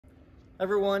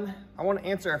Everyone, I want to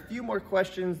answer a few more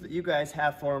questions that you guys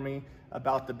have for me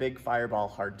about the big Fireball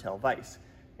Hardtail Vise.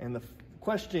 And the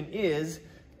question is,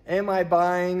 am I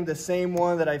buying the same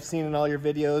one that I've seen in all your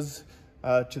videos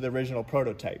to the original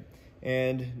prototype?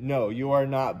 And no, you are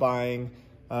not buying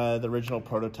the original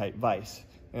prototype vise.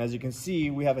 And as you can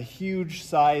see, we have a huge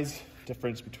size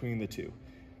difference between the two.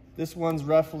 This one's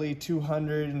roughly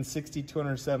 260,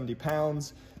 270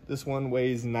 pounds. This one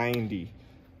weighs 90.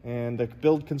 And the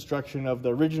build construction of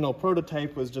the original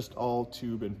prototype was just all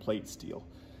tube and plate steel.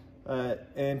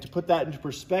 And to put that into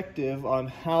perspective on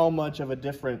how much of a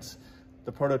difference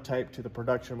the prototype to the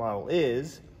production model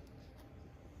is,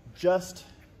 just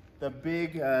the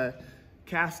big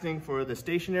casting for the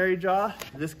stationary jaw,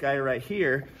 this guy right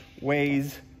here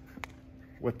weighs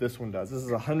what this one does. This is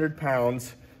 100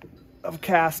 pounds of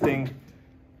casting.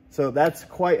 So that's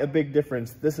quite a big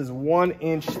difference. This is 1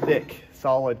 inch thick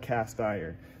solid cast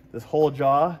iron. This whole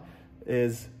jaw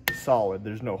is solid.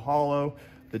 There's no hollow.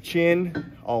 The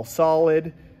chin, all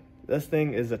solid. This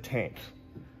thing is a tank.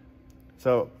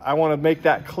 So I want to make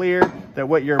that clear that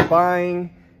what you're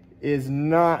buying is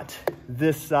not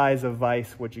this size of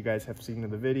vise, what you guys have seen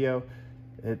in the video.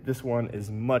 This one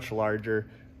is much larger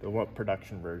than what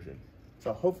production version.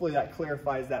 So hopefully that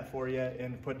clarifies that for you,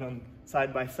 and putting them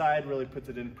side by side really puts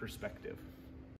it in perspective.